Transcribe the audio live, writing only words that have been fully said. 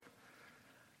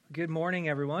Good morning,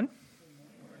 everyone.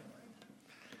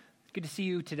 It's good to see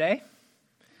you today.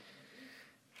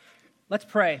 Let's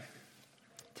pray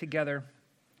together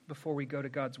before we go to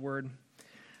God's Word.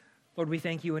 Lord, we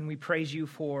thank you and we praise you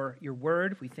for your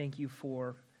Word. We thank you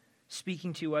for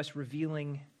speaking to us,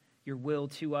 revealing your will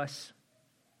to us.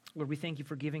 Lord, we thank you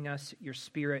for giving us your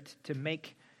Spirit to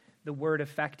make the Word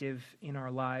effective in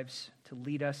our lives, to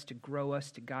lead us, to grow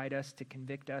us, to guide us, to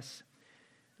convict us.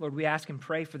 Lord, we ask and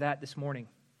pray for that this morning,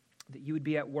 that you would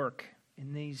be at work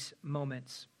in these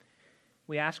moments.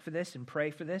 We ask for this and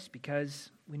pray for this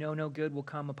because we know no good will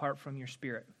come apart from your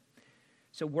Spirit.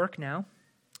 So work now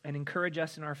and encourage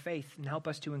us in our faith and help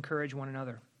us to encourage one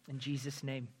another. In Jesus'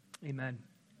 name, amen.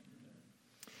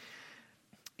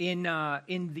 In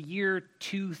the year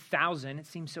 2000, it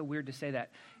seems so weird to say that.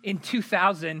 In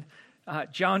 2000,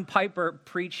 John Piper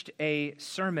preached a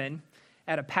sermon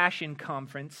at a Passion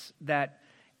conference that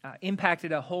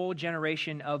impacted a whole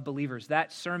generation of believers.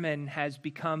 That sermon has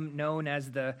become known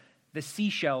as the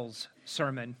Seashells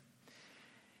Sermon.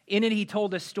 In it, he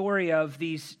told a story of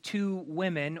these two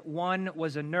women. One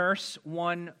was a nurse,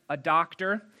 one a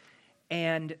doctor,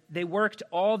 and they worked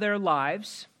all their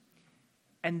lives,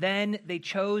 and then they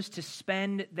chose to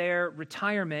spend their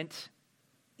retirement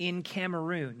in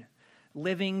Cameroon,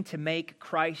 living to make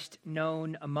Christ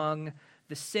known among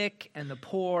the sick and the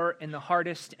poor in the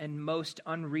hardest and most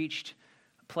unreached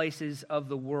places of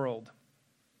the world.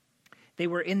 They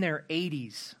were in their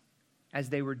 80s as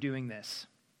they were doing this,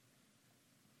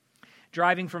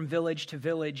 driving from village to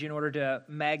village in order to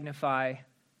magnify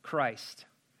Christ.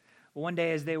 One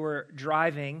day as they were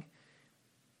driving,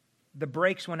 the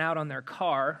brakes went out on their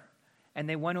car and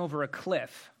they went over a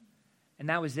cliff, and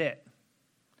that was it.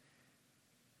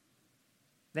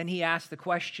 Then he asked the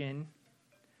question.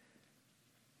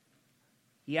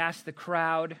 He asked the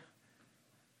crowd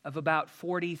of about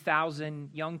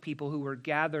 40,000 young people who were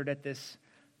gathered at this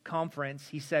conference,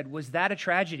 he said, "Was that a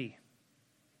tragedy?"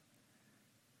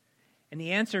 And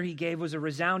the answer he gave was a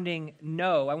resounding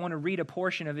no. I want to read a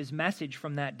portion of his message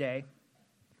from that day.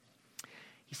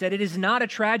 He said, "It is not a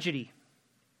tragedy.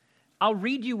 I'll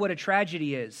read you what a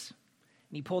tragedy is."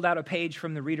 And he pulled out a page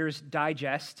from the Reader's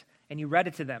Digest, and he read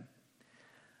it to them.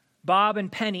 Bob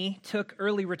and Penny took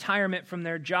early retirement from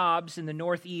their jobs in the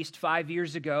Northeast 5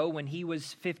 years ago when he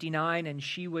was 59 and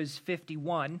she was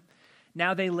 51.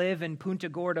 Now they live in Punta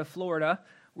Gorda, Florida,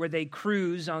 where they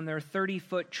cruise on their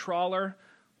 30-foot trawler,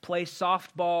 play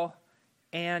softball,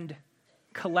 and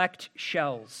collect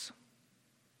shells.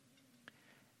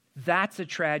 That's a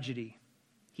tragedy,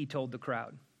 he told the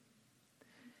crowd.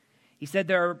 He said,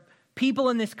 there are people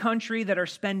in this country that are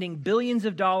spending billions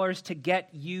of dollars to get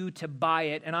you to buy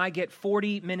it, and I get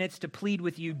 40 minutes to plead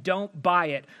with you, don't buy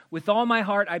it. With all my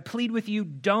heart, I plead with you,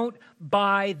 don't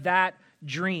buy that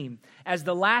dream. As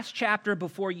the last chapter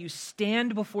before you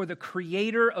stand before the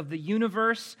creator of the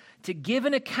universe to give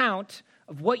an account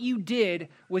of what you did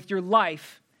with your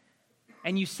life,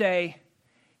 and you say,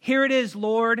 here it is,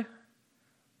 Lord,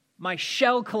 my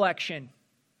shell collection.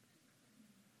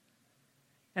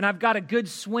 And I've got a good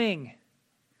swing,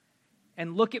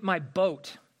 and look at my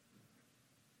boat.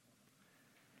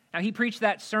 Now, he preached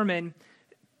that sermon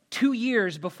 2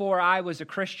 years before I was a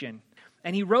Christian,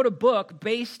 and he wrote a book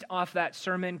based off that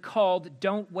sermon called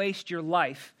Don't Waste Your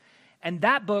Life, and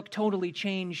that book totally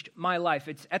changed my life.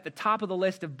 It's at the top of the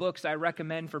list of books I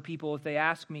recommend for people if they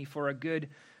ask me for a good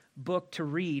book to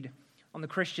read on the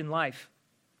Christian life.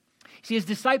 See, as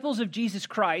disciples of Jesus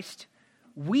Christ,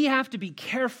 we have to be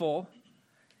careful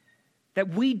that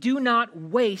we do not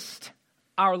waste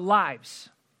our lives.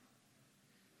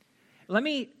 Let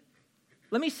me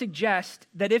suggest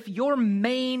that if your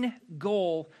main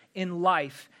goal in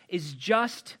life is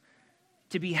just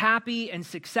to be happy and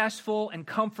successful and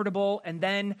comfortable and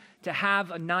then to have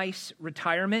a nice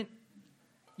retirement,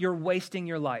 you're wasting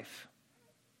your life.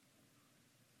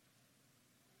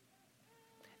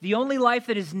 The only life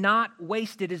that is not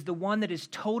wasted is the one that is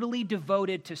totally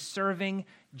devoted to serving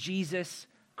Jesus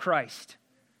Christ.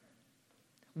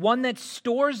 One that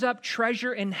stores up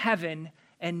treasure in heaven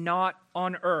and not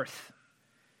on earth.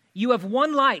 You have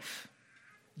one life.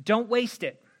 Don't waste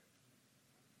it.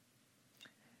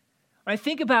 When I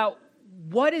think about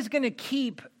what is going to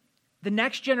keep the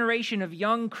next generation of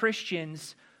young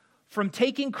Christians from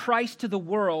taking Christ to the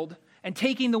world and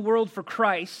taking the world for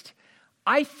Christ,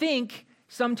 I think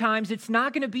sometimes it's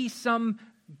not going to be some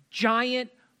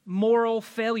giant moral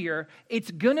failure. It's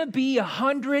going to be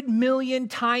 100 million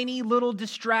tiny little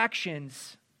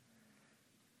distractions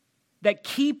that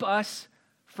keep us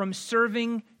from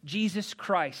serving Jesus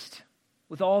Christ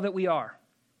with all that we are.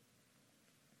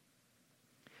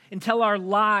 until our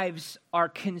lives are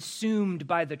consumed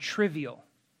by the trivial.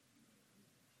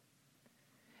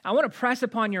 I want to press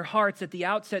upon your hearts at the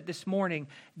outset this morning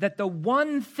that the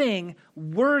one thing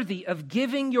worthy of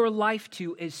giving your life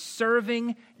to is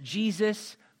serving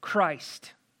Jesus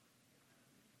Christ.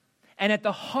 And at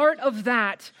the heart of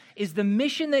that is the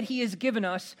mission that He has given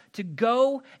us to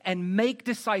go and make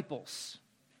disciples.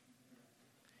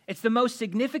 It's the most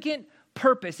significant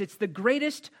purpose. It's the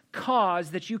greatest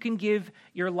cause that you can give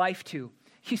your life to.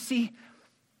 You see,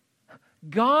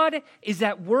 God is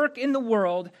at work in the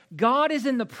world. God is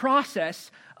in the process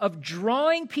of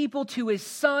drawing people to His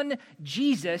Son,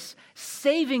 Jesus,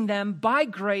 saving them by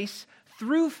grace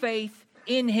through faith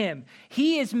in Him.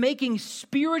 He is making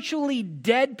spiritually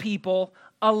dead people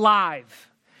alive.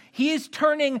 He is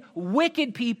turning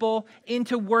wicked people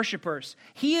into worshipers.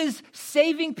 He is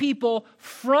saving people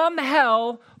from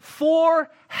hell for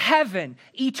heaven,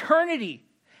 eternity.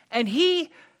 And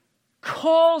He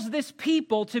calls this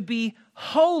people to be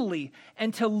holy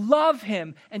and to love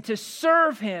Him and to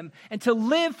serve Him and to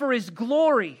live for His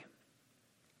glory.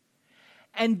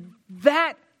 And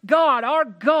that God, our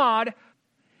God,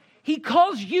 He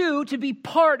calls you to be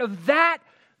part of that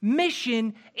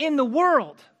mission in the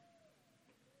world,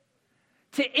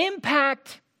 to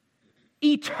impact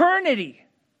eternity.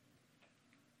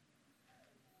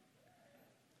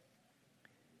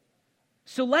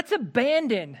 So let's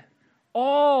abandon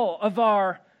all of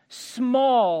our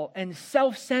small and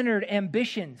self-centered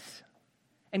ambitions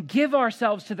and give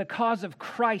ourselves to the cause of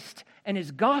Christ and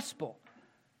His gospel.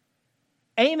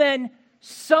 Amen,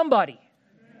 somebody.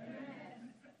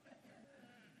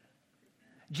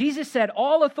 Jesus said,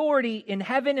 "All authority in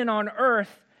heaven and on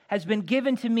earth has been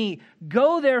given to me.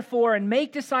 Go therefore and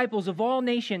make disciples of all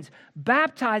nations,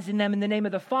 baptizing them in the name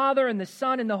of the Father and the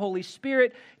Son and the Holy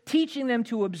Spirit, teaching them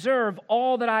to observe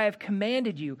all that I have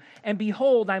commanded you. And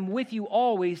behold, I'm with you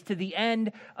always to the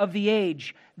end of the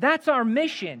age." That's our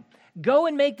mission. Go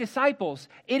and make disciples.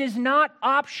 It is not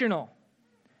optional.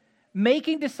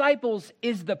 Making disciples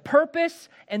is the purpose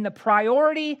and the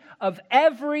priority of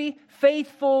every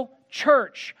faithful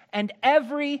church and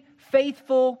every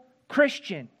faithful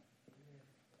Christian.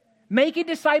 Making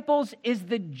disciples is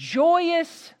the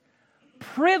joyous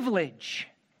privilege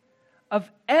of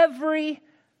every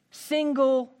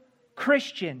single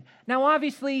Christian. Now,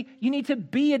 obviously, you need to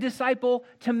be a disciple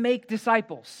to make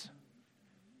disciples.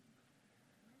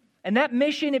 And that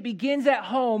mission, it begins at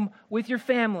home with your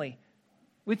family,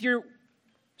 with your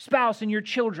spouse and your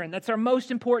children. That's our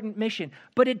most important mission.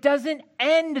 But it doesn't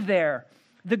end there.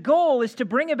 The goal is to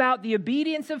bring about the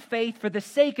obedience of faith for the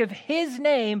sake of His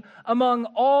name among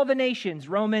all the nations,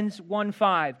 Romans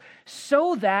 1:5,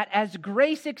 so that as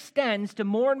grace extends to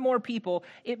more and more people,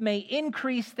 it may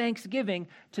increase thanksgiving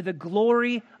to the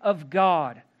glory of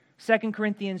God, 2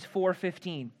 Corinthians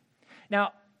 4:15.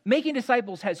 Now, making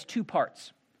disciples has two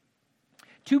parts,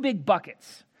 two big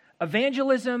buckets,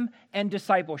 evangelism and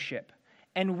discipleship.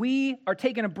 And we are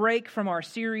taking a break from our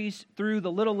series through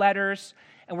the little letters,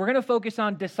 and we're going to focus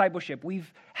on discipleship.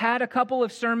 We've had a couple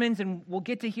of sermons, and we'll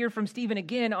get to hear from Stephen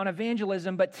again on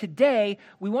evangelism, but today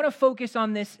we want to focus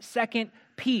on this second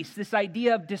piece, this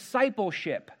idea of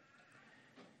discipleship.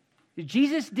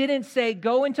 Jesus didn't say,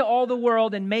 go into all the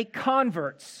world and make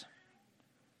converts.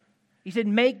 He said,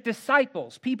 make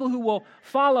disciples, people who will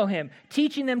follow Him,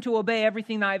 teaching them to obey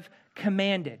everything I've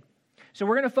commanded. So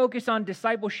we're going to focus on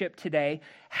discipleship today,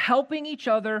 helping each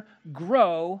other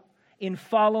grow in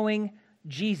following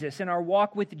Jesus, in our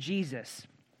walk with Jesus.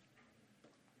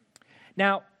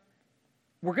 Now,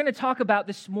 we're going to talk about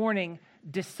this morning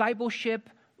discipleship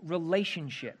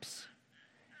relationships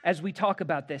as we talk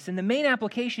about this. And the main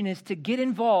application is to get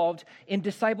involved in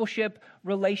discipleship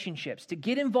relationships, to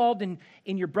get involved in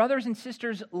your brothers and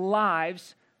sisters'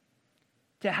 lives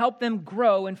to help them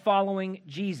grow in following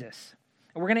Jesus.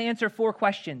 And we're going to answer 4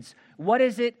 questions. What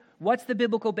is it? What's the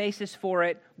biblical basis for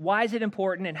it? Why is it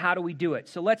important? And how do we do it?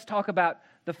 So let's talk about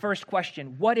the first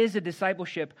question. What is a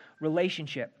discipleship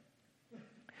relationship?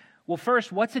 Well,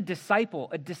 first, what's a disciple?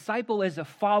 A disciple is a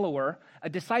follower. A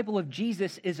disciple of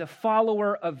Jesus is a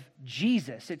follower of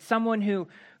Jesus. It's someone who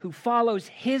follows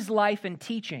His life and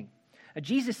teaching.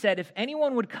 Jesus said, if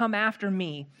anyone would come after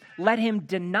me, let him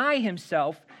deny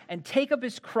himself and take up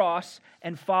his cross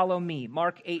and follow me.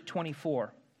 Mark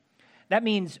 8:24. That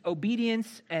means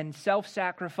obedience and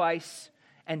self-sacrifice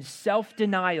and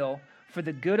self-denial for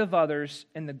the good of others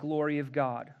and the glory of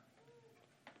God.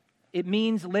 It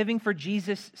means living for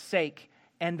Jesus' sake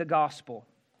and the gospel.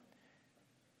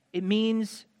 It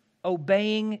means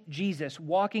obeying Jesus,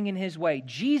 walking in His way.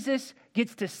 Jesus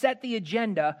gets to set the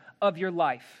agenda of your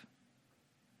life.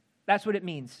 That's what it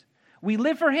means. We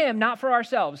live for him, not for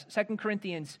ourselves. 2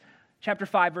 Corinthians chapter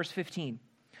 5, verse 15.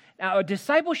 Now, a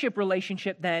discipleship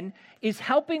relationship then is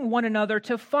helping one another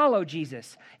to follow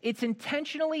Jesus. It's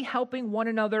intentionally helping one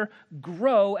another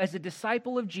grow as a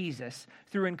disciple of Jesus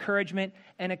through encouragement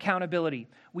and accountability.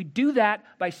 We do that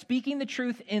by speaking the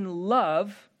truth in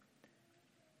love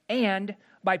and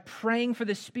by praying for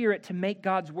the Spirit to make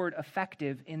God's word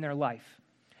effective in their life.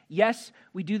 Yes,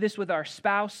 we do this with our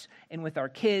spouse and with our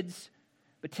kids,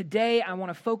 but today I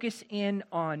want to focus in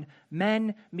on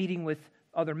men meeting with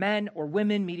other men or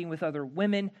women meeting with other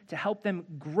women to help them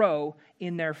grow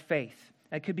in their faith.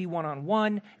 It could be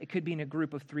one-on-one, it could be in a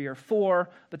group of 3 or 4,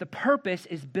 but the purpose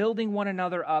is building one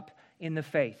another up in the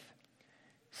faith.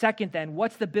 Second then,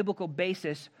 what's the biblical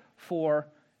basis for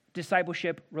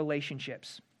discipleship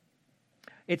relationships?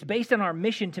 It's based on our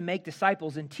mission to make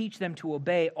disciples and teach them to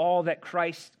obey all that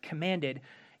Christ commanded.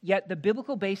 Yet the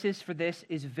biblical basis for this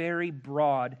is very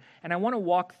broad, and I want to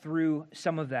walk through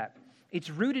some of that. It's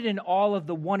rooted in all of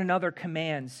the one another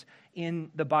commands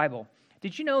in the Bible.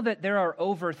 Did you know that there are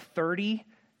over 30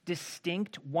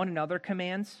 distinct one another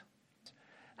commands?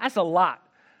 That's a lot.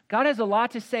 God has a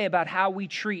lot to say about how we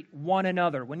treat one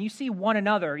another. When you see one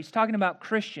another, he's talking about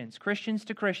Christians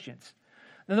to Christians.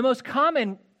 Now, the most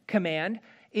common command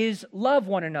is love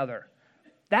one another.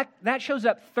 That shows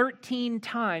up 13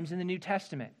 times in the New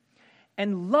Testament.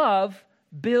 And love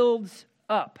builds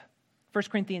up. 1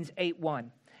 Corinthians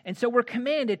 8:1. And so we're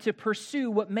commanded to pursue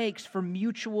what makes for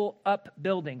mutual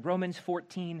upbuilding. Romans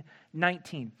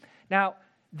 14:19. Now,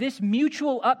 this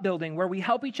mutual upbuilding where we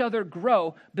help each other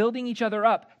grow, building each other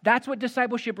up, that's what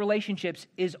discipleship relationships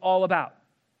is all about.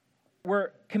 We're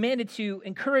commanded to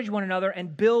encourage one another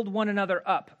and build one another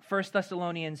up. 1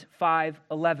 Thessalonians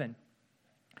 5:11.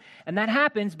 And that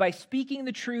happens by speaking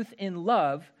the truth in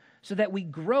love so that we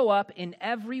grow up in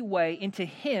every way into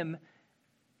Him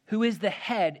who is the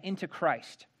head, into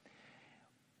Christ.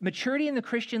 Maturity in the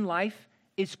Christian life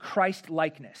is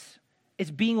Christ-likeness. It's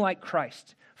being like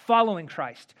Christ, following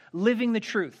Christ, living the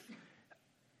truth.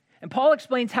 And Paul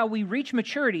explains how we reach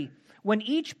maturity when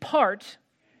each part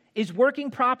is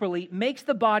working properly, makes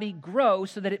the body grow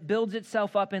so that it builds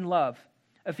itself up in love.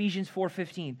 Ephesians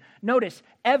 4:15. Notice,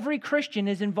 every Christian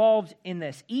is involved in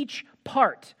this. Each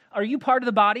part. Are you part of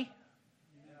the body?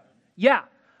 Yeah.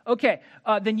 Okay.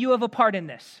 Then you have a part in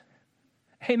this.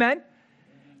 Amen?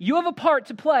 You have a part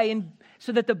to play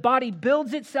so that the body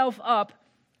builds itself up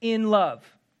in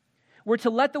love. We're to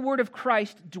let the word of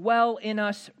Christ dwell in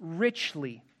us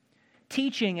richly,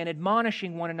 teaching and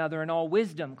admonishing one another in all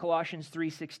wisdom, Colossians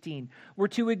 3:16. We're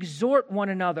to exhort one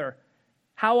another.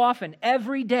 How often?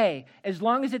 Every day, as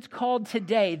long as it's called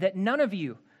today, that none of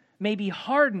you may be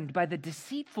hardened by the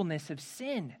deceitfulness of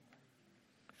sin.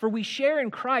 For we share in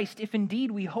Christ if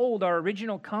indeed we hold our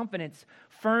original confidence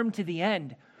firm to the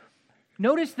end.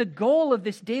 Notice the goal of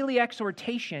this daily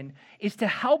exhortation is to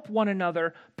help one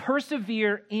another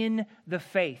persevere in the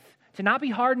faith, to not be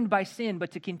hardened by sin,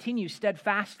 but to continue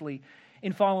steadfastly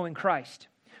in following Christ.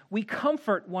 We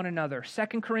comfort one another,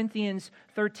 2 Corinthians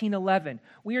 13:11.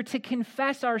 We are to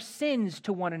confess our sins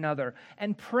to one another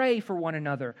and pray for one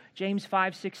another, James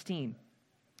 5:16.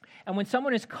 And when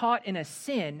someone is caught in a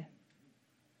sin,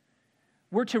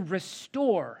 we're to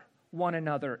restore one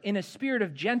another in a spirit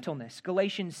of gentleness,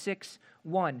 Galatians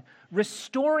 6:1.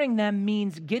 Restoring them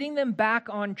means getting them back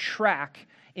on track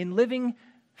in living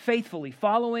faithfully,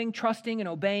 following, trusting, and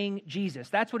obeying Jesus.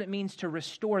 That's what it means to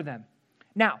restore them.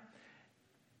 Now,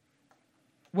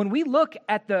 when we look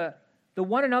at the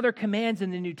one another commands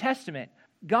in the New Testament,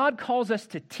 God calls us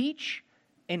to teach,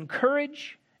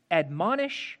 encourage,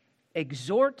 admonish,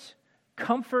 exhort,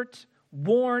 comfort,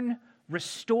 warn,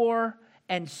 restore,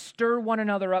 and stir one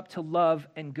another up to love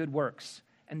and good works.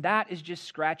 And that is just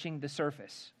scratching the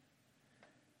surface.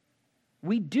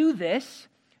 We do this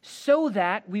so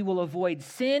that we will avoid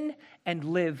sin and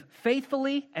live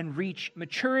faithfully and reach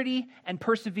maturity and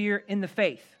persevere in the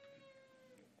faith.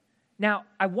 Now,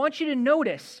 I want you to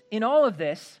notice in all of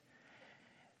this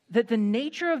that the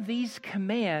nature of these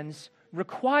commands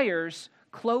requires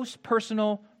close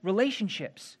personal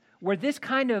relationships where this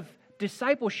kind of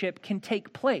discipleship can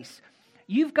take place.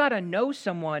 You've got to know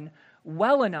someone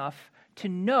well enough to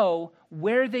know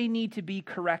where they need to be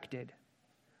corrected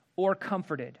or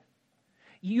comforted.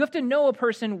 You have to know a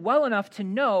person well enough to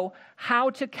know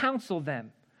how to counsel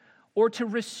them or to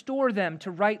restore them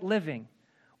to right living,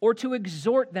 or to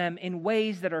exhort them in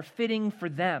ways that are fitting for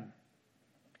them.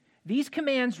 These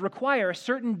commands require a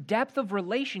certain depth of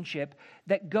relationship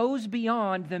that goes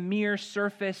beyond the mere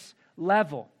surface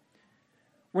level.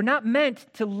 We're not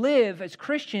meant to live as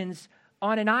Christians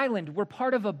on an island. We're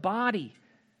part of a body.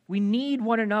 We need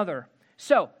one another.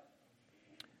 So,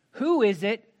 who is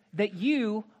it that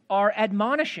you are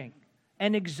admonishing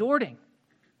and exhorting?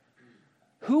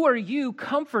 Who are you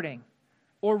comforting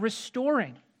or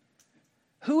restoring?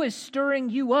 Who is stirring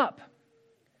you up?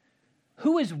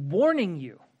 Who is warning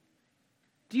you?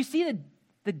 Do you see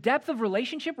the depth of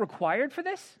relationship required for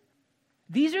this?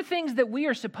 These are things that we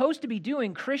are supposed to be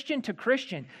doing Christian to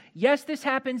Christian. Yes, this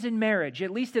happens in marriage. At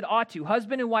least it ought to.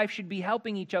 Husband and wife should be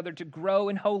helping each other to grow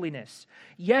in holiness.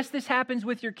 Yes, this happens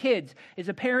with your kids. It's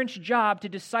a parent's job to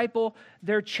disciple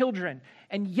their children.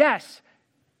 And yes,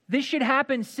 this should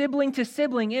happen sibling to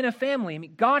sibling in a family. I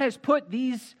mean, God has put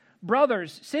these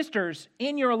brothers, sisters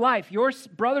in your life, your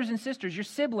brothers and sisters, your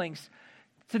siblings,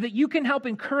 so that you can help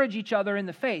encourage each other in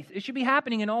the faith. It should be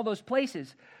happening in all those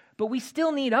places. But we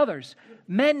still need others.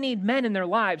 Men need men in their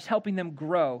lives helping them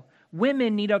grow.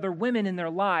 Women need other women in their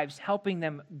lives helping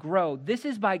them grow. This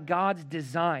is by God's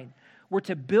design. We're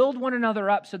to build one another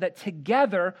up so that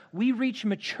together we reach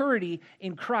maturity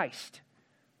in Christ.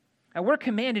 And we're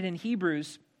commanded in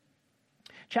Hebrews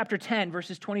chapter 10,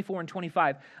 verses 24 and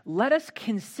 25, let us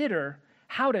consider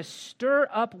how to stir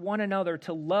up one another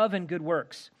to love and good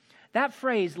works. That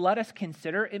phrase, let us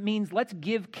consider, it means let's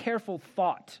give careful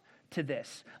thought to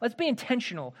this. Let's be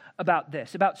intentional about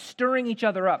this, about stirring each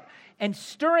other up. And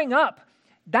stirring up,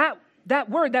 that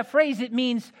word, that phrase, it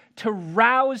means to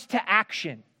rouse to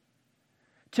action,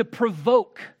 to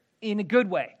provoke in a good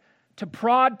way, to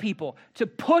prod people, to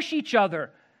push each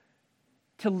other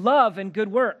to love and good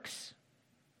works.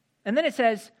 And then it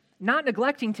says, not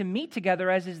neglecting to meet together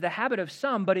as is the habit of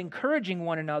some, but encouraging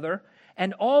one another,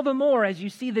 and all the more as you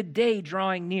see the day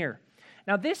drawing near.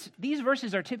 Now, these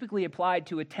verses are typically applied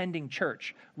to attending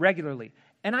church regularly,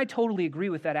 and I totally agree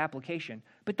with that application.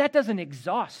 But that doesn't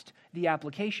exhaust the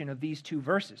application of these two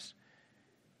verses.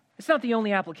 It's not the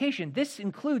only application. This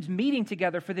includes meeting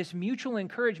together for this mutual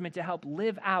encouragement to help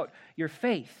live out your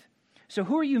faith. So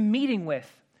who are you meeting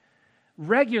with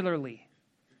regularly,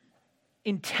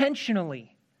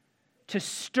 intentionally, to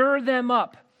stir them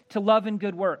up to love and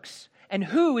good works? And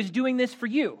who is doing this for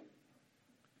you?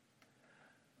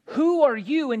 Who are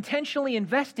you intentionally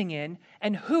investing in,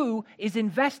 and who is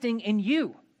investing in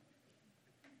you?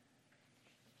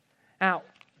 Now,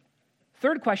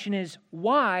 third question is,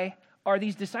 why are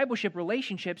these discipleship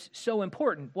relationships so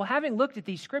important? Well, having looked at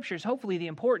these scriptures, hopefully the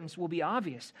importance will be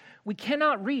obvious. We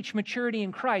cannot reach maturity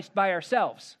in Christ by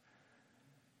ourselves.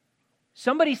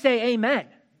 Somebody say amen. Amen.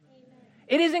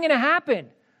 It isn't going to happen.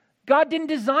 God didn't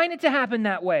design it to happen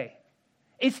that way.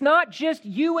 It's not just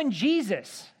you and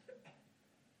Jesus.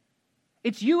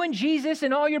 It's you and Jesus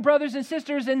and all your brothers and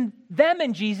sisters and them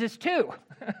and Jesus too.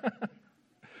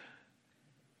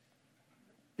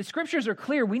 The scriptures are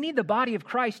clear. We need the body of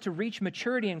Christ to reach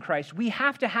maturity in Christ. We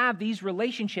have to have these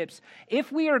relationships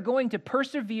if we are going to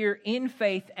persevere in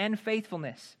faith and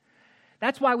faithfulness.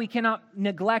 That's why we cannot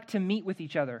neglect to meet with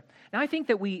each other. Now, I think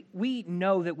that we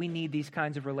know that we need these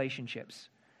kinds of relationships.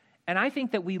 And I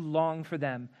think that we long for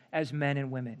them as men and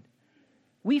women.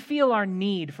 We feel our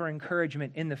need for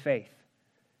encouragement in the faith.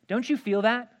 Don't you feel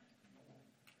that?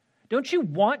 Don't you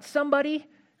want somebody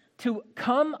to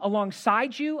come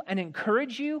alongside you and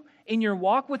encourage you in your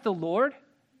walk with the Lord?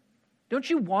 Don't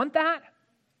you want that?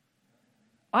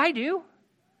 I do.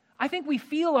 I think we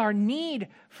feel our need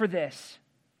for this.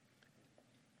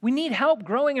 We need help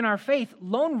growing in our faith.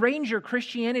 Lone Ranger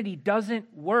Christianity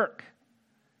doesn't work.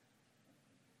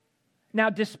 Now,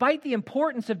 despite the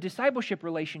importance of discipleship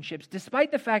relationships,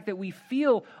 despite the fact that we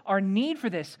feel our need for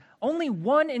this, only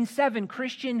 1 in 7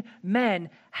 Christian men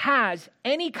has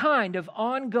any kind of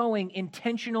ongoing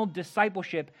intentional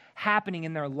discipleship happening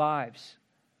in their lives.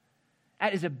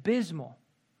 That is abysmal.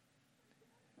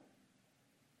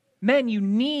 Men, you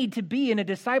need to be in a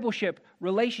discipleship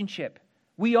relationship.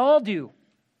 We all do.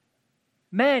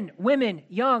 Men, women,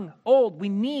 young, old, we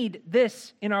need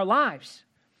this in our lives.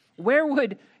 Where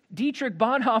would Dietrich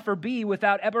Bonhoeffer be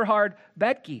without Eberhard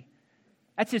Bethke?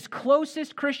 That's his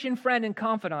closest Christian friend and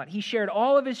confidant. He shared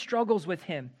all of his struggles with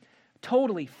him,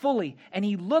 totally, fully, and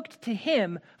he looked to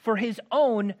him for his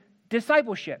own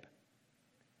discipleship.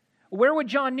 Where would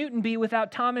John Newton be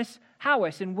without Thomas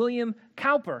Howes and William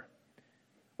Cowper?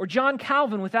 Or John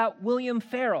Calvin without William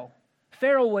Farel?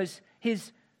 Farel was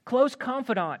his close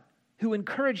confidant who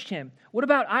encouraged him. What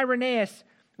about Irenaeus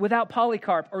without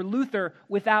Polycarp, or Luther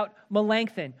without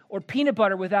Melanchthon, or peanut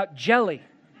butter without jelly?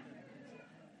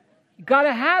 You got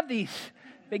to have these.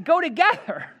 They go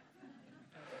together.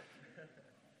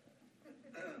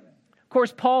 Of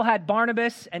course, Paul had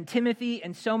Barnabas and Timothy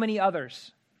and so many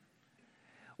others.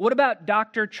 What about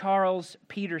Dr. Charles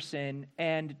Peterson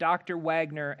and Dr.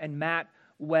 Wagner and Matt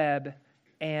Webb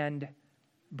and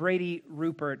Brady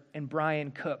Rupert and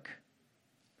Brian Cook.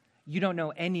 You don't know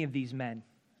any of these men,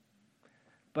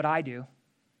 but I do.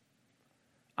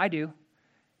 I do.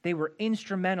 They were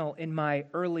instrumental in my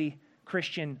early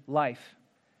Christian life.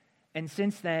 And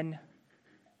since then,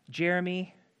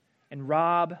 Jeremy and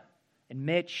Rob and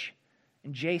Mitch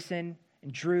and Jason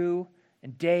and Drew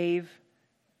and Dave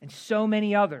and so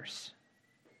many others.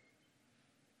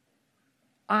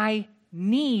 I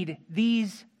need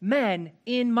these men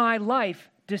in my life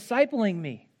discipling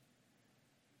me.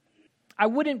 I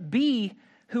wouldn't be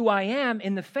who I am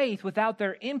in the faith without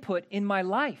their input in my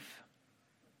life.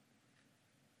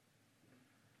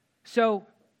 So,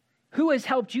 who has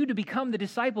helped you to become the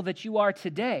disciple that you are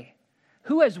today?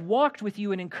 Who has walked with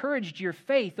you and encouraged your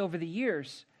faith over the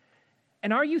years?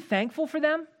 And are you thankful for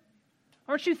them?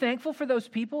 Aren't you thankful for those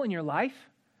people in your life?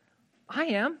 I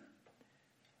am.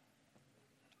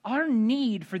 Our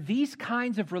need for these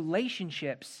kinds of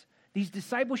relationships, these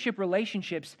discipleship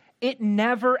relationships, it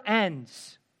never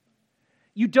ends.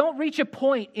 You don't reach a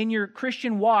point in your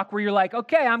Christian walk where you're like,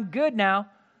 okay, I'm good now.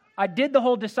 I did the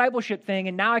whole discipleship thing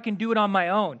and now I can do it on my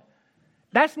own.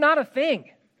 That's not a thing.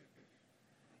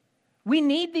 We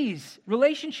need these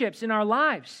relationships in our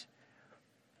lives.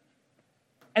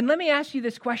 And let me ask you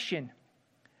this question.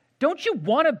 Don't you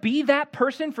want to be that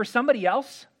person for somebody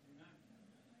else?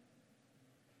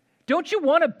 Don't you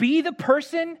want to be the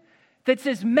person that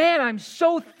says, man, I'm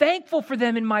so thankful for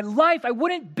them in my life. I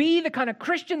wouldn't be the kind of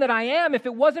Christian that I am if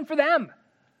it wasn't for them.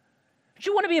 Don't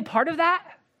you want to be a part of that?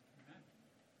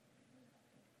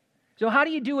 So how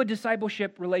do you do a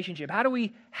discipleship relationship? How do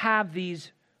we have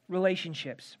these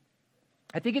relationships?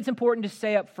 I think it's important to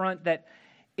say up front that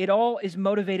it all is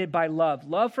motivated by love.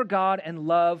 Love for God and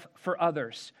love for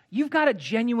others. You've got to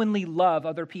genuinely love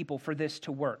other people for this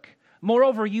to work.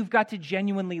 Moreover, you've got to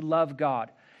genuinely love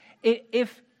God.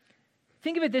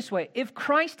 Think of it this way. If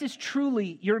Christ is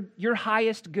truly your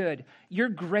highest good, your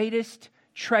greatest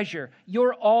treasure,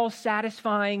 your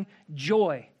all-satisfying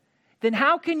joy, then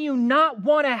how can you not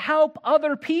want to help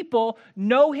other people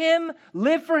know Him,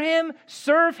 live for Him,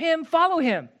 serve Him, follow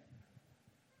Him?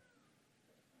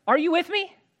 Are you with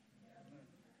me?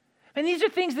 And these are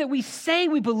things that we say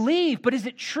we believe, but is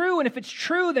it true? And if it's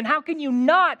true, then how can you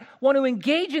not want to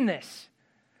engage in this?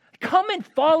 Come and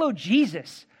follow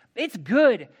Jesus. It's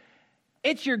good.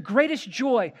 It's your greatest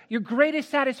joy, your greatest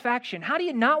satisfaction. How do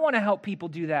you not want to help people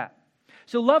do that?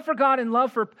 So love for God and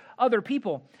love for other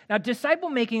people. Now, disciple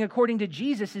making according to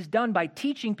Jesus is done by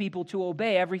teaching people to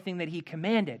obey everything that He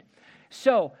commanded.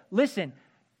 So, listen,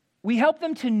 we help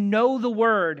them to know the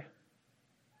Word,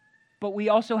 but we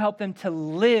also help them to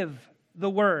live the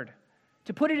Word,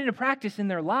 to put it into practice in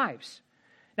their lives.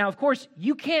 Now, of course,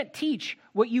 you can't teach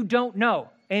what you don't know.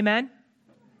 Amen?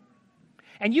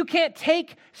 And you can't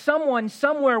take someone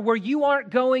somewhere where you aren't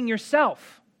going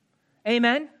yourself.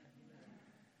 Amen?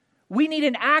 We need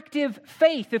an active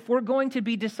faith if we're going to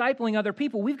be discipling other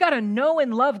people. We've got to know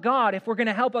and love God if we're going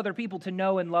to help other people to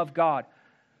know and love God.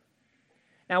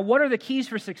 Now, what are the keys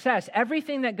for success?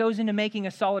 Everything that goes into making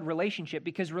a solid relationship,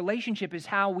 because relationship is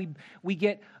how we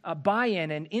get a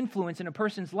buy-in and influence in a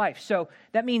person's life. So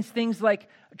that means things like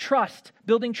trust,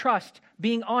 building trust,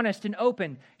 being honest and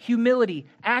open, humility,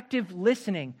 active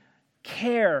listening,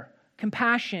 care,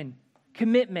 compassion,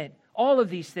 commitment, all of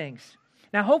these things.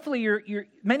 Now, hopefully,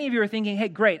 many of you are thinking, hey,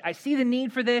 great, I see the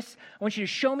need for this. I want you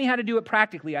to show me how to do it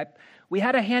practically. We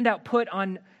had a handout put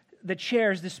on the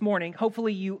chairs this morning.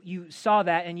 Hopefully you saw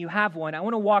that and you have one. I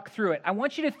want to walk through it. I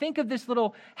want you to think of this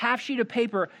little half sheet of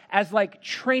paper as like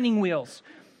training wheels.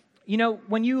 You know,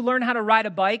 when you learn how to ride a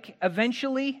bike,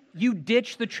 eventually you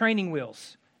ditch the training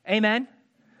wheels. Amen?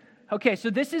 Okay, so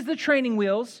this is the training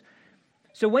wheels.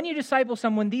 So when you disciple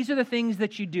someone, these are the things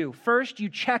that you do. First, you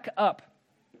check up.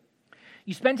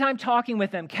 You spend time talking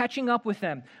with them, catching up with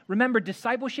them. Remember,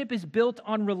 discipleship is built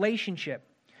on relationship.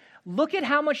 Look at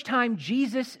how much time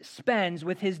Jesus spends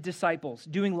with His disciples,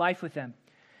 doing life with them.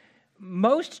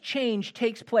 Most change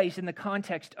takes place in the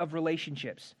context of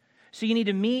relationships. So you need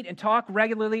to meet and talk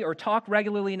regularly or talk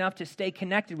regularly enough to stay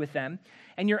connected with them.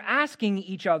 And you're asking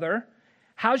each other,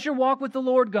 how's your walk with the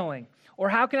Lord going? Or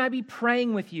how can I be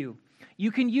praying with you?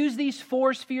 You can use these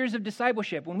 4 spheres of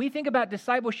discipleship. When we think about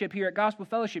discipleship here at Gospel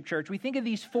Fellowship Church, we think of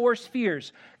these 4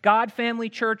 spheres: God, family,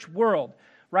 church, world,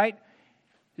 right?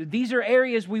 These are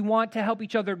areas we want to help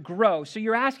each other grow. So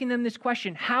you're asking them this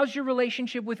question: how's your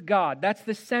relationship with God? That's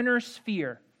the center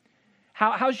sphere.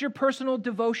 How's your personal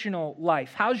devotional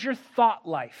life? How's your thought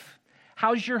life?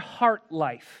 How's your heart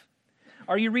life?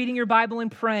 Are you reading your Bible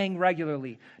and praying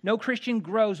regularly? No Christian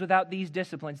grows without these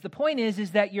disciplines. The point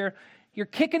is that you're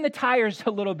kicking the tires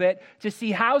a little bit to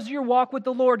see how's your walk with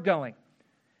the Lord going.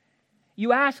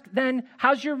 You ask then,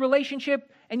 how's your relationship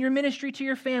and your ministry to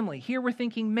your family? Here we're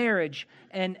thinking marriage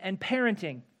and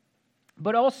parenting.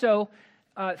 But also,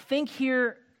 think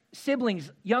here,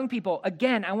 siblings, young people.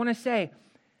 Again, I want to say,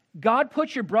 God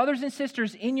puts your brothers and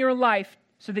sisters in your life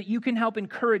so that you can help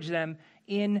encourage them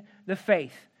in the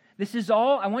faith. This is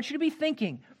all, I want you to be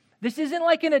thinking, this isn't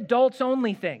like an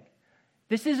adults-only thing.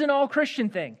 This is an all-Christian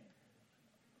thing.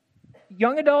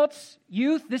 Young adults,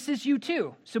 youth, this is you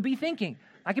too. So be thinking.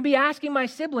 I can be asking my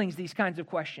siblings these kinds of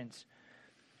questions.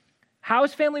 How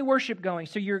is family worship going?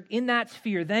 So you're in that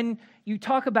sphere. Then you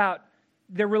talk about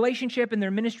their relationship and their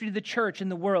ministry to the church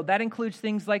and the world. That includes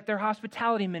things like their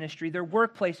hospitality ministry, their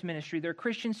workplace ministry, their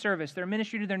Christian service, their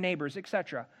ministry to their neighbors,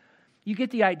 etc. You get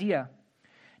the idea.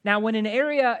 Now, when an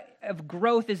area of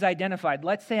growth is identified,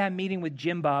 let's say I'm meeting with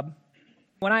Jim Bob.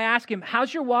 When I ask him,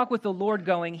 how's your walk with the Lord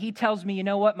going? He tells me, you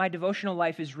know what? My devotional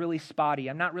life is really spotty.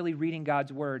 I'm not really reading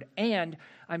God's word. And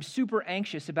I'm super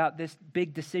anxious about this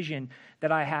big decision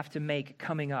that I have to make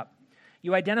coming up.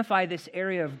 You identify this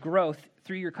area of growth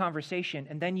through your conversation,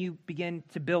 and then you begin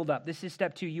to build up. This is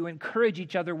step 2. You encourage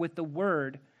each other with the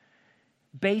word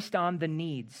based on the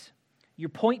needs. You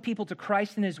point people to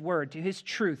Christ and his word, to his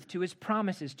truth, to his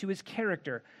promises, to his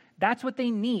character. That's what they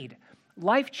need.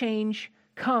 Life change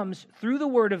comes through the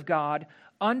word of God,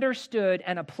 understood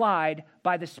and applied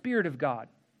by the Spirit of God.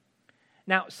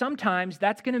 Now, sometimes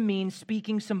that's going to mean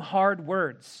speaking some hard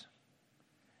words.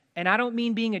 And I don't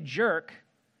mean being a jerk.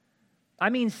 I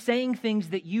mean saying things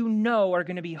that you know are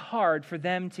going to be hard for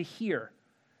them to hear,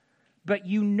 but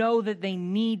you know that they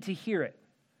need to hear it.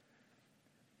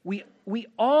 We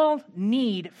all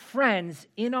need friends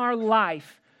in our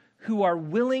life who are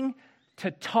willing to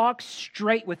talk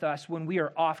straight with us when we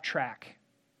are off track.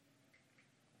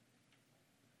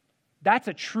 That's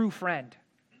a true friend.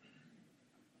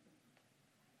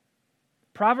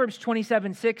 Proverbs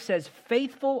 27:6 says,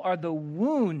 faithful are the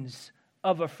wounds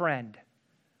of a friend.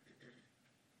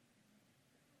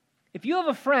 If you have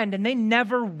a friend and they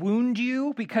never wound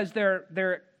you because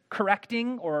they're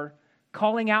correcting or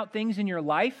calling out things in your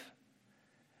life,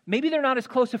 maybe they're not as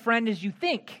close a friend as you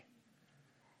think.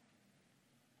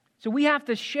 So we have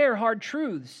to share hard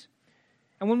truths.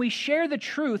 And when we share the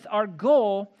truth, our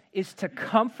goal is to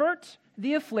comfort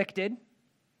the afflicted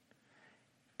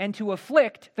and to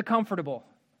afflict the comfortable.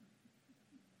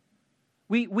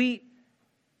 We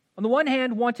on the one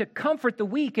hand, want to comfort the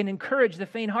weak and encourage the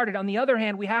faint-hearted. On the other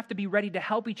hand, we have to be ready to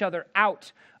help each other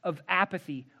out of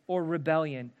apathy or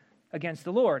rebellion against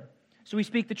the Lord. So we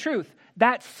speak the truth.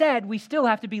 That said, we still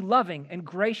have to be loving and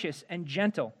gracious and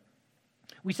gentle.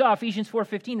 We saw Ephesians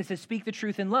 4:15, it says, speak the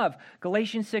truth in love.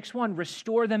 Galatians 6:1,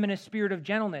 restore them in a spirit of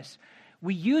gentleness.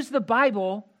 We use the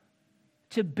Bible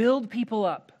to build people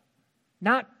up,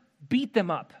 not beat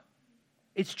them up.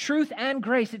 It's truth and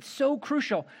grace. It's so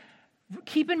crucial.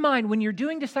 Keep in mind, when you're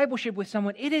doing discipleship with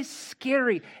someone, it is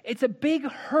scary. It's a big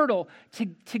hurdle to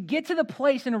get to the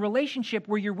place in a relationship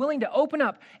where you're willing to open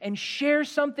up and share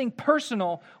something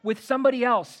personal with somebody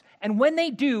else. And when they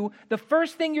do, the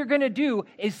first thing you're going to do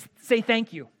is say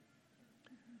thank you.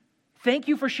 Thank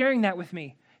you for sharing that with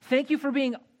me. Thank you for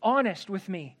being honest with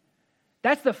me.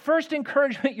 That's the first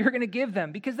encouragement you're going to give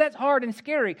them, because that's hard and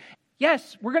scary.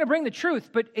 Yes, we're going to bring the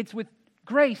truth, but it's with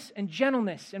grace and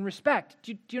gentleness and respect.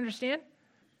 Do you understand?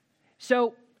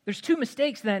 So there's 2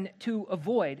 mistakes then to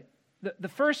avoid. The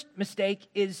first mistake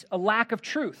is a lack of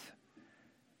truth.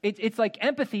 It's like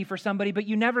empathy for somebody, but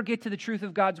you never get to the truth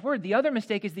of God's word. The other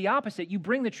mistake is the opposite. You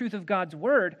bring the truth of God's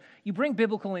word, you bring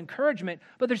biblical encouragement,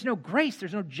 but there's no grace,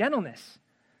 there's no gentleness.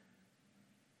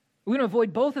 We're going to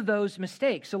avoid both of those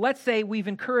mistakes. So let's say we've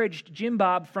encouraged Jim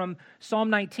Bob from Psalm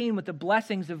 19 with the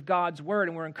blessings of God's word,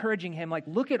 and we're encouraging him, like,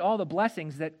 look at all the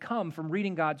blessings that come from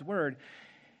reading God's word.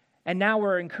 And now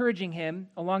we're encouraging him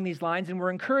along these lines, and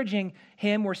we're encouraging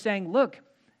him, we're saying, look,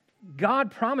 God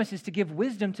promises to give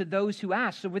wisdom to those who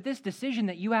ask. So with this decision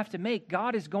that you have to make,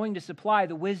 God is going to supply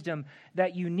the wisdom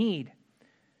that you need.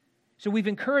 So we've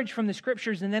encouraged from the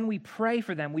scriptures, and then we pray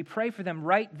for them. We pray for them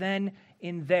right then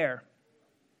and there.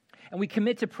 And we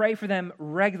commit to pray for them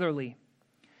regularly.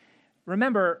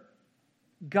 Remember,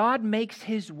 God makes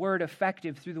his word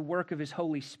effective through the work of his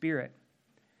Holy Spirit.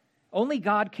 Only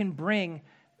God can bring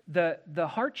the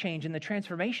heart change and the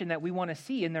transformation that we want to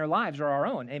see in their lives or our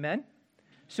own. Amen?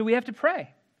 So we have to pray.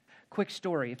 Quick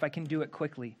story, if I can do it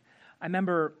quickly. I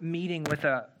remember meeting with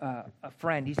a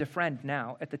friend. He's a friend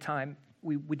now. At the time,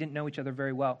 we didn't know each other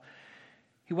very well.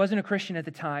 He wasn't a Christian at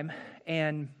the time,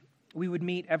 and we would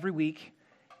meet every week,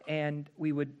 and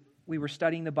we would we were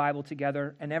studying the Bible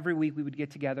together, and every week we would get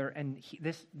together, and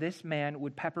this man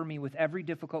would pepper me with every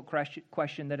difficult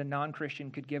question that a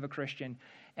non-Christian could give a Christian,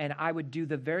 and I would do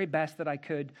the very best that I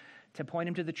could to point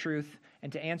him to the truth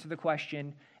and to answer the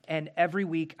question, and every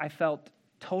week I felt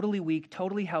totally weak,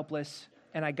 totally helpless,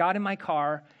 and I got in my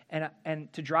car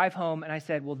and to drive home, and I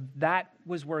said, well, that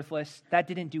was worthless. That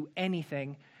didn't do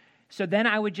anything. So then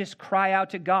I would just cry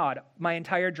out to God my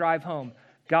entire drive home.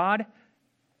 God,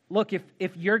 look, if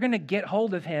you're going to get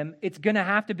hold of him, it's going to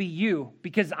have to be you,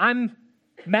 because I'm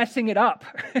messing it up.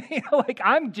 Like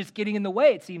I'm just getting in the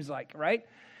way, it seems like, right?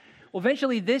 Well,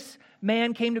 eventually this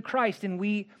man came to Christ, and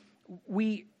we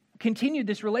continued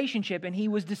this relationship, and he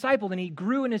was discipled, and he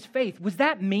grew in his faith. Was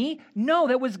that me? No,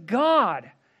 that was God.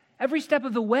 Every step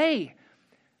of the way.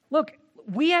 Look,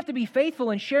 we have to be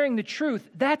faithful in sharing the truth.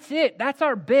 That's it. That's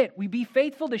our bit. We be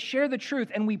faithful to share the truth,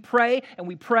 and we pray, and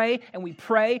we pray, and we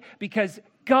pray, because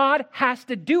God has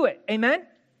to do it. Amen?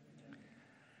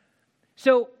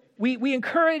 So we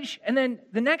encourage, and then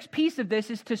the next piece of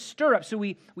this is to stir up. So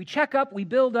we check up, we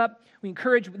build up, we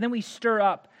encourage, then we stir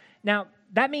up. Now,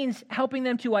 that means helping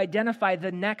them to identify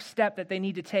the next step that they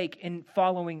need to take in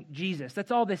following Jesus. That's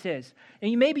all this is.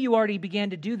 And maybe you already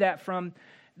began to do that from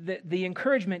the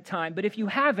encouragement time, but if you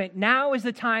haven't, now is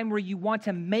the time where you want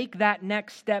to make that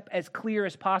next step as clear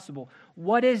as possible.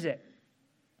 What is it?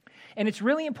 And it's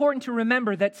really important to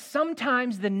remember that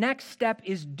sometimes the next step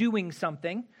is doing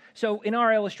something. So in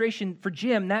our illustration for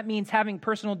Jim, that means having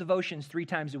personal devotions 3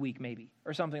 times a week maybe,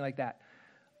 or something like that.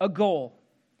 A goal.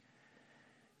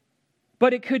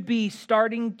 But it could be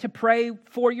starting to pray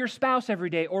for your spouse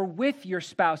every day or with your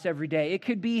spouse every day. It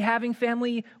could be having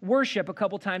family worship a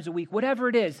couple times a week, whatever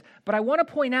it is. But I want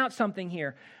to point out something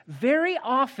here. Very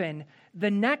often, the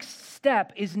next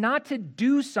step is not to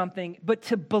do something, but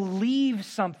to believe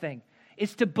something.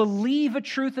 It's to believe a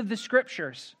truth of the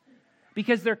Scriptures,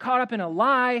 because they're caught up in a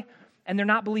lie and they're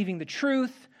not believing the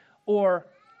truth, or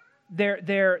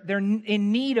they're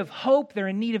in need of hope, they're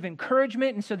in need of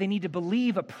encouragement, and so they need to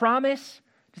believe a promise.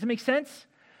 Does it make sense?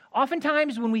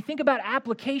 Oftentimes when we think about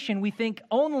application, we think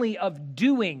only of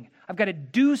doing. I've got to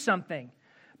do something.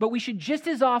 But we should just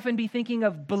as often be thinking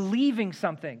of believing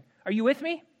something. Are you with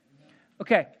me?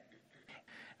 Okay.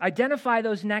 Identify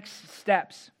those next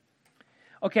steps.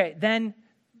 Okay, then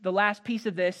the last piece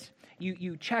of this,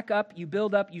 you check up, you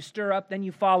build up, you stir up, then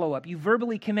you follow up. You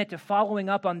verbally commit to following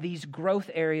up on these growth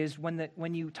areas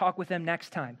when you talk with them next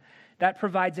time. That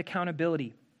provides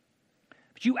accountability.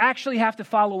 But you actually have to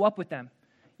follow up with them.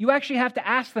 You actually have to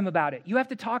ask them about it. You have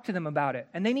to talk to them about it.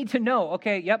 And they need to know,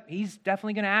 okay, yep, he's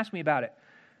definitely going to ask me about it.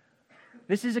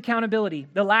 This is accountability.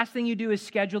 The last thing you do is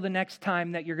schedule the next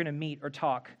time that you're going to meet or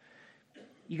talk.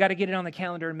 You got to get it on the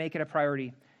calendar and make it a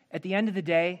priority. At the end of the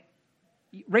day,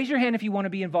 raise your hand if you want to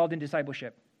be involved in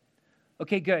discipleship.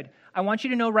 Okay, good. I want you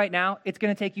to know right now, it's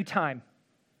going to take you time.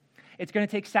 It's going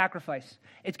to take sacrifice.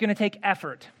 It's going to take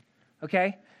effort,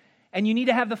 okay? And you need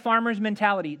to have the farmer's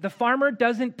mentality. The farmer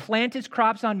doesn't plant his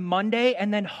crops on Monday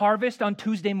and then harvest on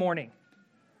Tuesday morning.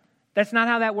 That's not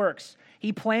how that works.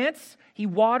 He plants, he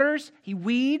waters, he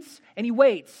weeds, and he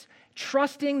waits,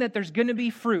 trusting that there's going to be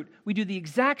fruit. We do the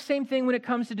exact same thing when it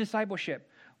comes to discipleship.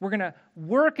 We're going to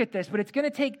work at this, but it's going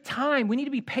to take time. We need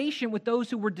to be patient with those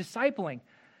who we're discipling.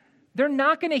 They're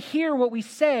not going to hear what we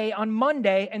say on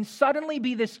Monday and suddenly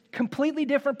be this completely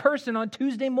different person on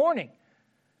Tuesday morning.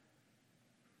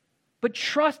 But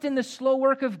trust in the slow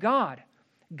work of God.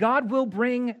 God will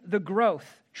bring the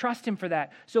growth. Trust Him for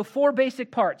that. So 4 basic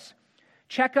parts.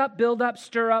 Check up, build up,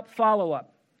 stir up, follow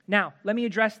up. Now, let me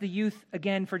address the youth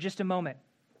again for just a moment.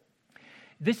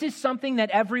 This is something that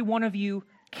every one of you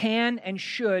can and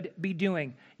should be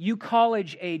doing. You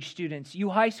college-age students, you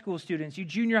high school students, you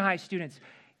junior high students,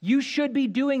 you should be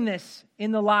doing this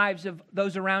in the lives of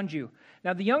those around you.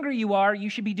 Now, the younger you are, you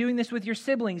should be doing this with your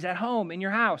siblings at home, in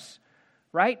your house,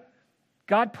 right?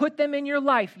 God put them in your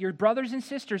life, your brothers and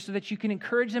sisters, so that you can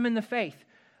encourage them in the faith.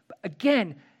 But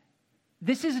again,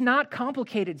 this is not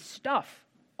complicated stuff.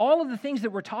 All of the things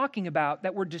that we're talking about,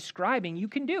 that we're describing, you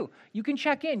can do. You can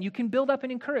check in. You can build up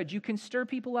and encourage. You can stir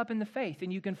people up in the faith,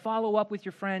 and you can follow up with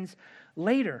your friends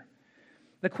later.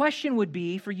 The question would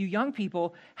be, for you young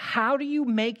people, how do you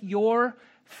make your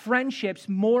friendships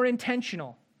more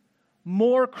intentional,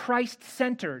 more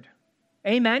Christ-centered?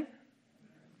 Amen?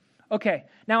 Okay.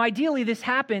 Now, ideally, this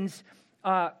happens,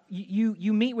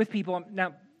 you meet with people.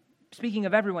 Now, speaking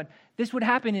of everyone, this would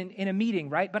happen in a meeting,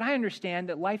 right? But I understand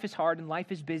that life is hard and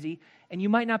life is busy, and you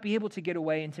might not be able to get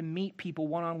away and to meet people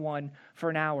one-on-one for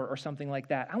an hour or something like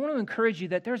that. I want to encourage you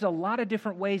that there's a lot of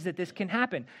different ways that this can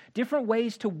happen, different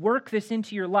ways to work this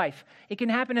into your life. It can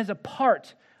happen as a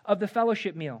part of the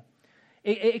fellowship meal.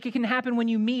 It can happen when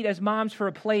you meet as moms for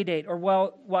a play date, or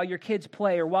while your kids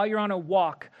play, or while you're on a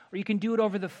walk, or you can do it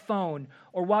over the phone,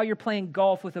 or while you're playing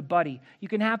golf with a buddy. You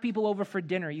can have people over for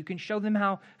dinner. You can show them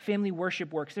how family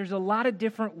worship works. There's a lot of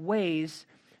different ways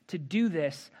to do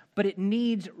this, but it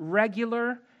needs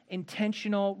regular,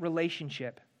 intentional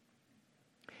relationship.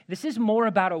 This is more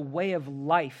about a way of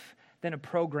life than a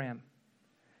program.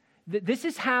 This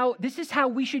is how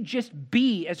we should just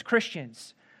be as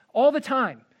Christians all the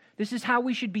time. This is how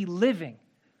we should be living,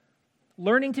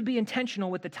 learning to be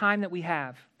intentional with the time that we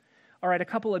have. All right, a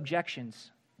couple objections.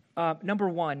 Number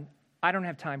one, I don't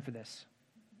have time for this.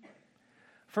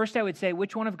 First, I would say,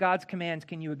 which one of God's commands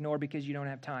can you ignore because you don't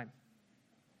have time?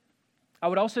 I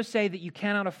would also say that you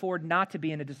cannot afford not to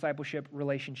be in a discipleship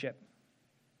relationship.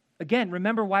 Again,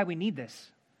 remember why we need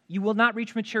this. You will not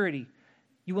reach maturity.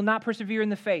 You will not persevere in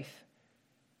the faith.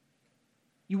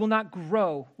 You will not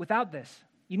grow without this.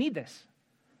 You need this.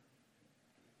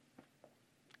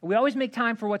 We always make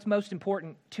time for what's most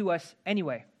important to us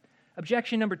anyway.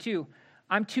 Objection number two,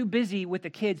 I'm too busy with the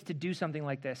kids to do something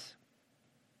like this.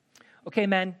 Okay,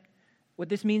 men, what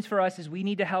this means for us is we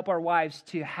need to help our wives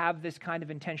to have this kind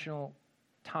of intentional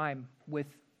time with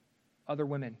other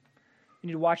women. We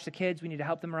need to watch the kids. We need to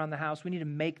help them around the house. We need to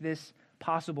make this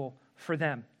possible for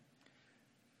them.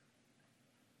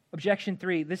 Objection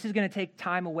three, this is going to take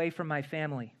time away from my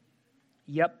family.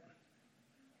 Yep.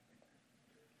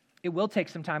 It will take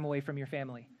some time away from your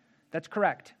family. That's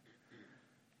correct.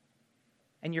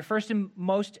 And your first and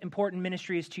most important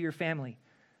ministry is to your family.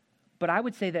 But I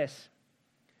would say this.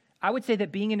 I would say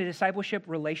that being in a discipleship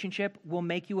relationship will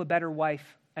make you a better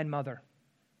wife and mother.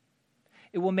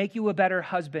 It will make you a better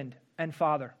husband and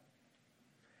father.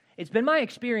 It's been my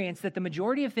experience that the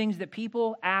majority of things that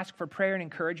people ask for prayer and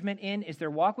encouragement in is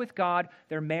their walk with God,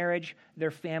 their marriage,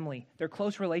 their family, their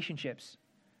close relationships.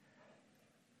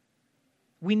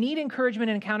 We need encouragement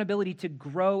and accountability to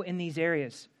grow in these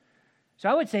areas. So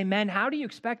I would say, men, how do you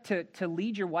expect to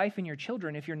lead your wife and your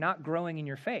children if you're not growing in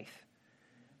your faith?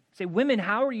 Say, women,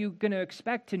 how are you going to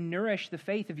expect to nourish the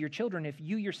faith of your children if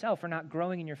you yourself are not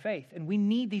growing in your faith? And we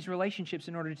need these relationships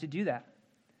in order to do that.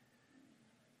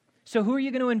 So who are you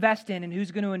going to invest in and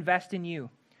who's going to invest in you?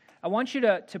 I want you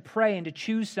to pray and to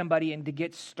choose somebody and to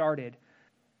get started.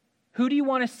 Who do you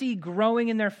want to see growing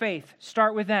in their faith?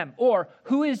 Start with them. Or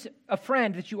who is a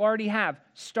friend that you already have?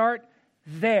 Start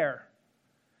there.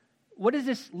 What does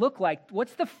this look like?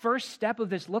 What's the first step of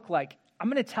this look like? I'm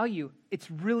going to tell you,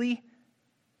 it's really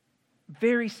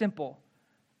very simple.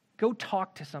 Go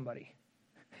talk to somebody.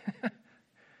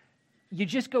 You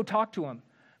just go talk to them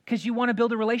because you want to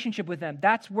build a relationship with them.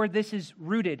 That's where this is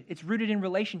rooted. It's rooted in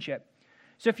relationship.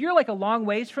 So if you're like a long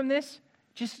ways from this,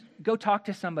 just go talk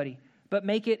to somebody, but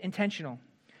make it intentional.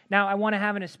 Now, I want to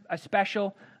have a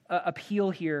special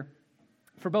appeal here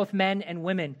for both men and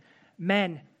women.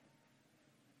 Men,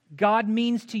 God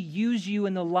means to use you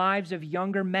in the lives of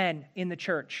younger men in the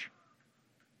church.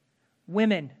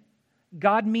 Women,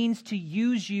 God means to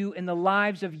use you in the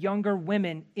lives of younger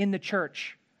women in the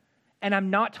church. And I'm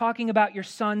not talking about your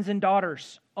sons and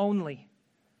daughters only.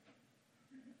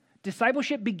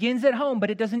 Discipleship begins at home,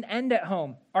 but it doesn't end at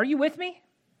home. Are you with me?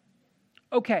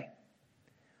 Okay.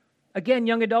 Again,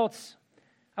 young adults,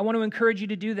 I want to encourage you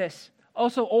to do this.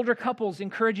 Also, older couples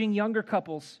encouraging younger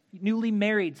couples, newly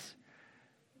marrieds.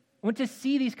 I want to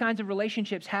see these kinds of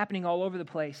relationships happening all over the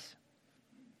place.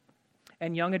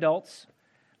 And young adults,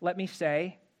 let me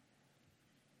say,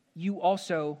 you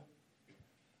also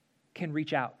can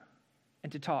reach out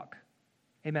and to talk.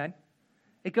 Amen?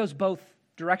 It goes both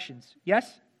directions.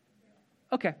 Yes?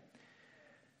 Okay.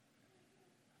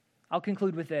 I'll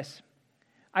conclude with this.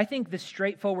 I think the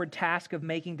straightforward task of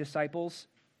making disciples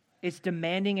is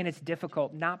demanding and it's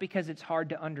difficult, not because it's hard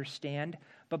to understand,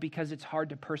 but because it's hard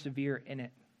to persevere in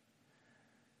it.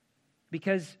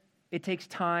 Because it takes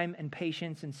time and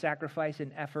patience and sacrifice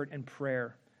and effort and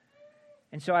prayer.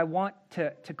 And so I want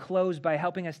to close by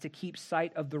helping us to keep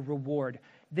sight of the reward.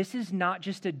 This is not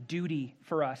just a duty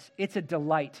for us, it's a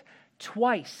delight.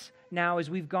 Twice now, as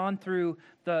we've gone through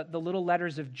the little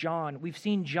letters of John, we've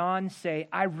seen John say,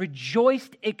 I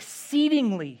rejoiced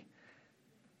exceedingly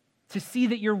to see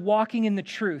that you're walking in the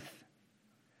truth.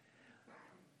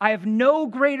 I have no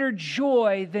greater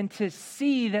joy than to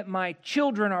see that my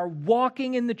children are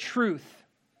walking in the truth.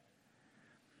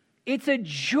 It's a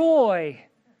joy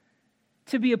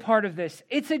to be a part of this.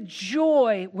 It's a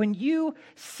joy when you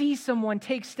see someone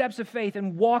take steps of faith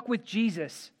and walk with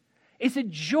Jesus. It's a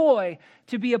joy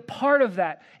to be a part of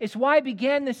that. It's why I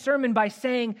began this sermon by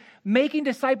saying making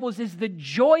disciples is the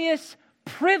joyous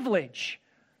privilege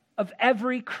of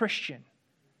every Christian.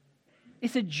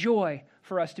 It's a joy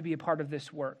for us to be a part of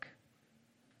this work.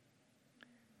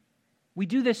 We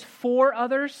do this for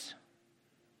others,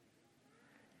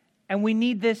 and we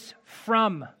need this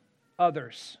from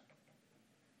others.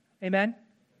 Amen?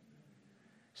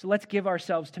 So let's give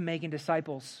ourselves to making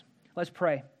disciples. Let's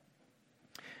pray.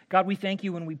 God, we thank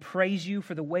you and we praise you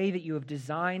for the way that you have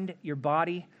designed your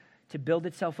body to build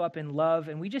itself up in love.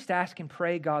 And we just ask and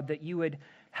pray, God, that you would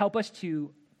help us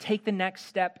to take the next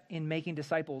step in making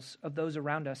disciples of those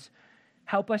around us.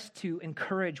 Help us to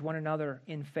encourage one another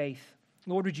in faith.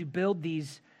 Lord, would you build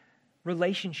these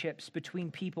relationships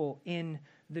between people in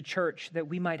the church that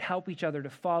we might help each other to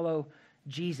follow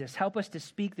Jesus. Help us to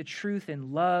speak the truth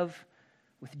in love,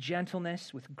 with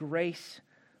gentleness, with grace.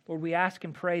 Lord, we ask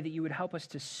and pray that you would help us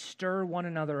to stir one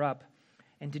another up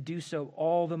and to do so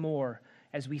all the more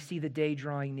as we see the day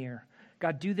drawing near.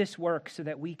 God, do this work so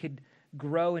that we could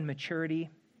grow in maturity,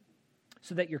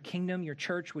 so that your kingdom, your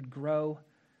church would grow,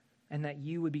 and that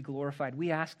you would be glorified.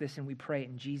 We ask this and we pray it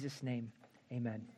in Jesus' name. Amen.